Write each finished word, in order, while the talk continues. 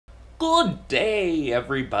Good day,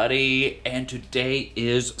 everybody, and today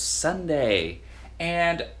is Sunday,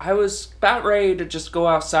 and I was about ready to just go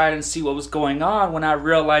outside and see what was going on when I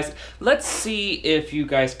realized, let's see if you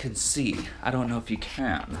guys can see. I don't know if you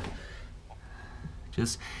can.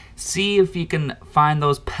 Just see if you can find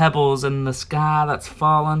those pebbles in the sky that's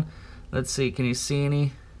falling. Let's see, can you see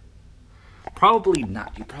any? Probably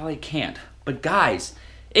not, you probably can't. But guys,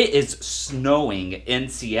 it is snowing in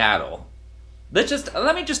Seattle.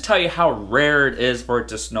 Let me just tell you how rare it is for it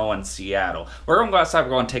to snow in Seattle. We're gonna go outside,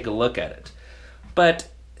 we're gonna take a look at it. But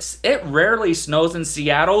it rarely snows in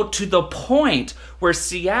Seattle to the point where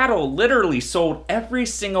Seattle literally sold every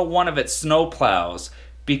single one of its snowplows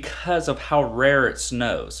because of how rare it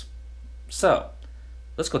snows. So,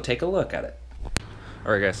 let's go take a look at it.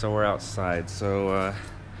 Alright guys, so we're outside, so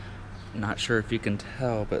not sure if you can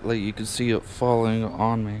tell, but like you can see it falling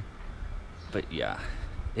on me. But yeah,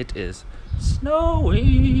 it is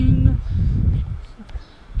snowing.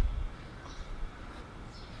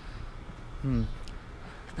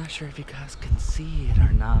 Not sure if you guys can see it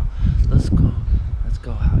or not. Let's go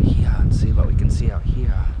out here and see what we can see out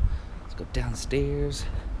here. Let's go downstairs.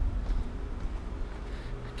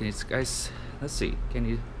 Can you guys, let's see, can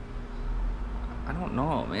you, I don't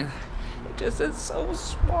know, man. It just is so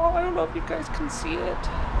small. I don't know if you guys can see it.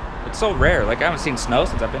 It's so rare. Like, I haven't seen snow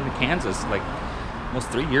since I've been to Kansas, like almost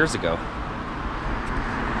 3 years ago.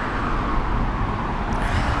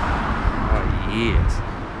 Oh, yes.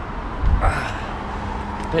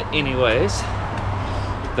 But anyways,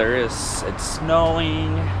 it's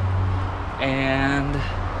snowing, and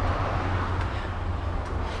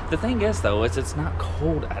the thing is though, it's not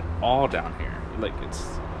cold at all down here. Like, it's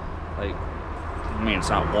like, I mean, it's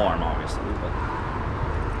not warm obviously,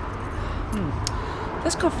 but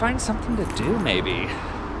let's go find something to do maybe.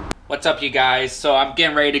 What's up, you guys? So I'm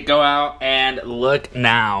getting ready to go out, and look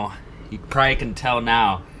now. You probably can tell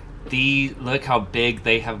now. Look how big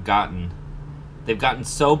they have gotten. They've gotten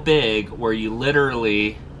so big where you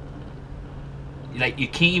literally, like, you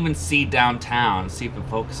can't even see downtown. See if it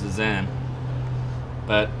focuses in.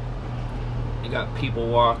 But you got people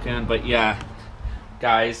walking. But yeah,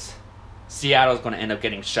 guys, Seattle's going to end up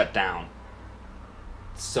getting shut down.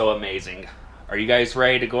 It's so amazing. Are you guys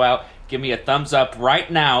ready to go out? Give me a thumbs up right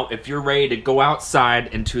now if you're ready to go outside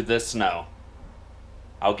into the snow.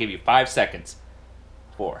 I'll give you 5 seconds.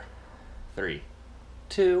 4, 3,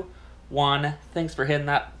 2, 1. Thanks for hitting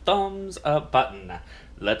that thumbs up button.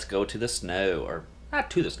 Let's go to the snow, or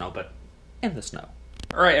not to the snow, but in the snow.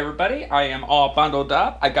 All right, everybody, I am all bundled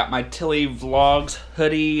up. I got my Tilley Vlogs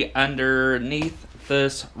hoodie underneath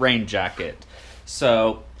this rain jacket.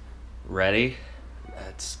 So, ready?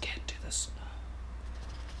 Let's get to the snow.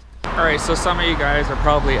 All right, so some of you guys are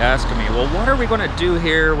probably asking me, well, what are we gonna do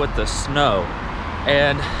here with the snow?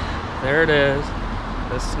 And there it is,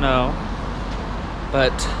 the snow.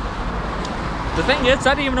 But the thing is,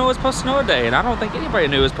 I didn't even know it was supposed to snow today, and I don't think anybody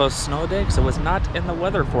knew it was supposed to snow today because it was not in the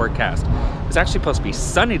weather forecast. It's actually supposed to be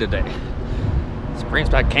sunny today. This brings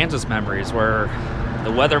back Kansas memories where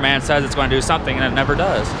the weatherman says it's going to do something and it never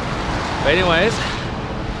does. But anyways,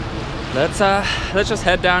 let's just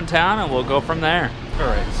head downtown and we'll go from there. All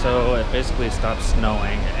right, so it basically stopped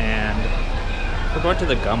snowing, and we're going to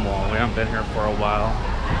the gum wall. We haven't been here for a while.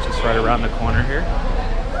 It's just right around the corner here.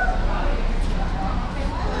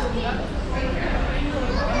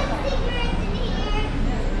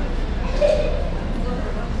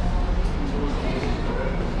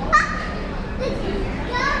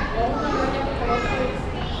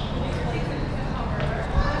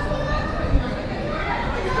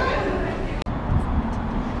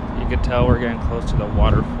 You can tell we're getting close to the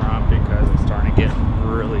waterfront because it's starting to get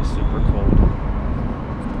really super cold.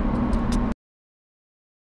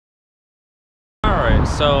 Alright,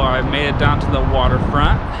 so I made it down to the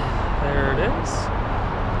waterfront. There it is.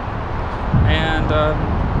 And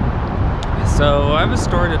so I have a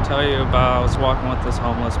story to tell you about. I was walking with this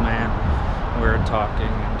homeless man. We were talking,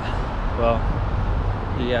 and well,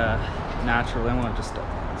 he naturally, I'm gonna just step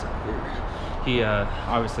outside here. He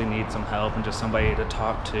obviously needs some help and just somebody to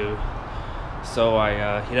talk to. So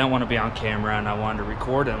he didn't want to be on camera, and I wanted to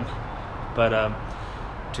record him. But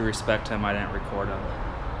to respect him, I didn't record him.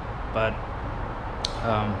 But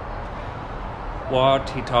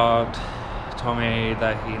he talked, told me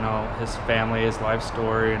that his family, his life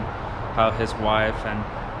story, and how his wife and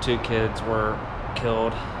 2 kids were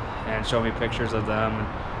killed, and showed me pictures of them and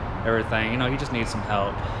everything. He just needs some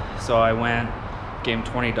help. So I went, gave him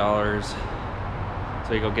 $20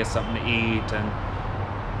 so he go get something to eat and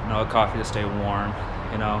a coffee to stay warm.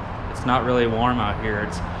 It's not really warm out here.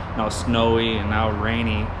 It's snowy and now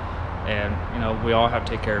rainy, and you know, we all have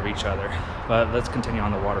to take care of each other. But let's continue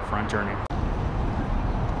on the waterfront journey.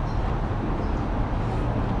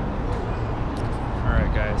 All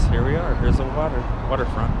right, guys, here we are. Here's the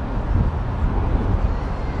waterfront.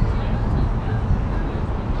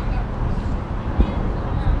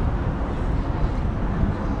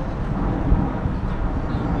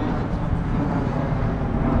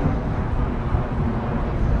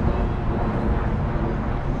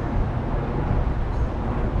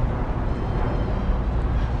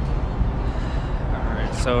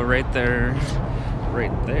 So right there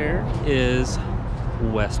is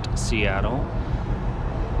West Seattle.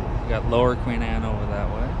 We got Lower Queen Anne over that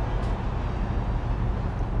way.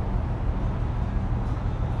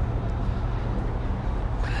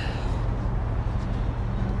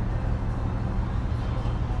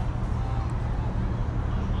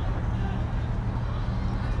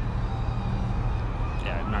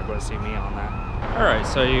 Yeah, you're not going to see me on that. All right,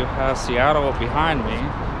 so you have Seattle behind me.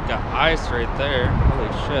 Got ice right there. Holy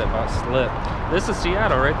shit, about slipped. This is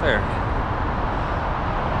Seattle right there.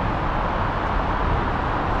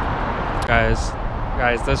 Guys,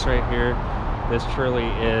 this right here, this truly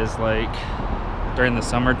is like during the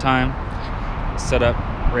summertime. Set up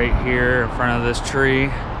right here in front of this tree.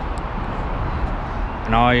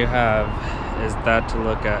 And all you have is that to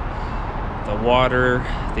look at. The water,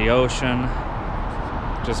 the ocean,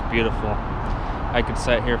 just beautiful. I could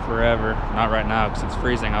sit here forever. Not right now because it's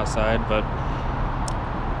freezing outside, but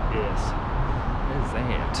yes. What is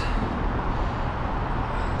that?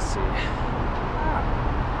 Let's see.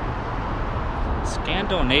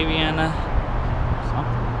 Scandinavian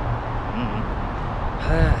something.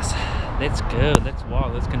 Yes. Let's go. Let's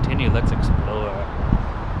walk. Let's continue. Let's explore.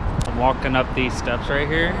 I'm walking up these steps right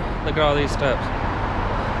here. Look at all these steps.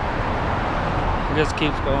 It just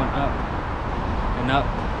keeps going up and up.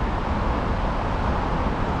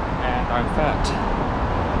 I'm fat,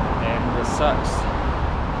 and this sucks.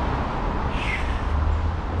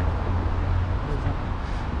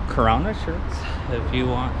 Corona shirts, if you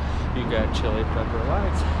want. You got chili pepper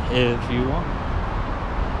lights, if you want.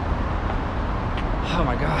 Oh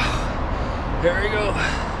my god. Here we go.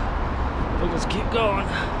 We'll just keep going.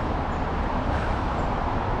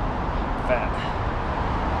 Fat.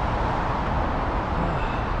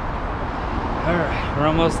 Alright, we're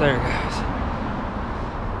almost there, guys.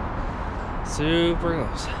 Super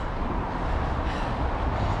close.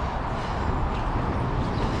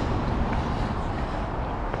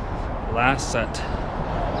 Last set.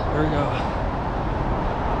 Here we go.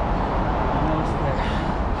 Almost there.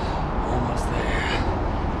 Almost there.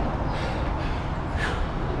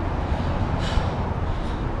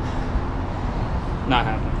 Not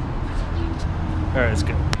happening. Alright, let's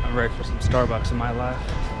go. I'm ready for some Starbucks in my life.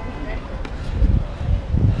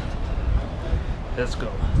 Let's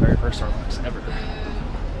go. Very first Starbucks ever.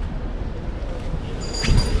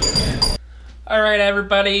 Alright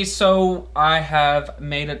everybody, so I have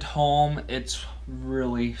made it home. It's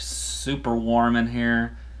really super warm in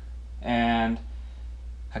here. And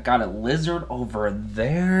I got a lizard over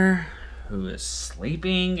there who is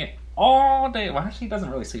sleeping all day. Well, actually he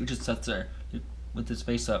doesn't really sleep, he just sits there with his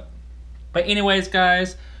face up. But anyways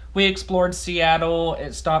guys, we explored Seattle.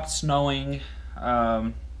 It stopped snowing.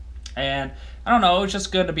 And I don't know, it's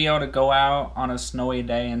just good to be able to go out on a snowy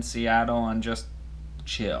day in Seattle and just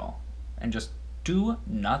chill and just do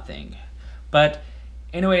nothing. But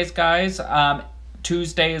anyways guys,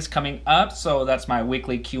 Tuesday is coming up, so that's my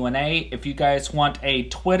weekly Q&A. If you guys want a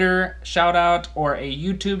Twitter shout out or a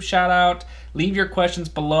YouTube shout out, leave your questions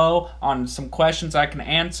below on some questions I can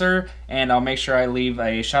answer, and I'll make sure I leave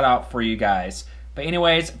a shout out for you guys. But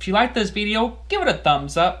anyways, if you like this video, give it a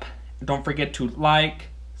thumbs up. Don't forget to like,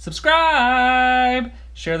 subscribe,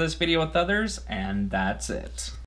 share this video with others, and that's it.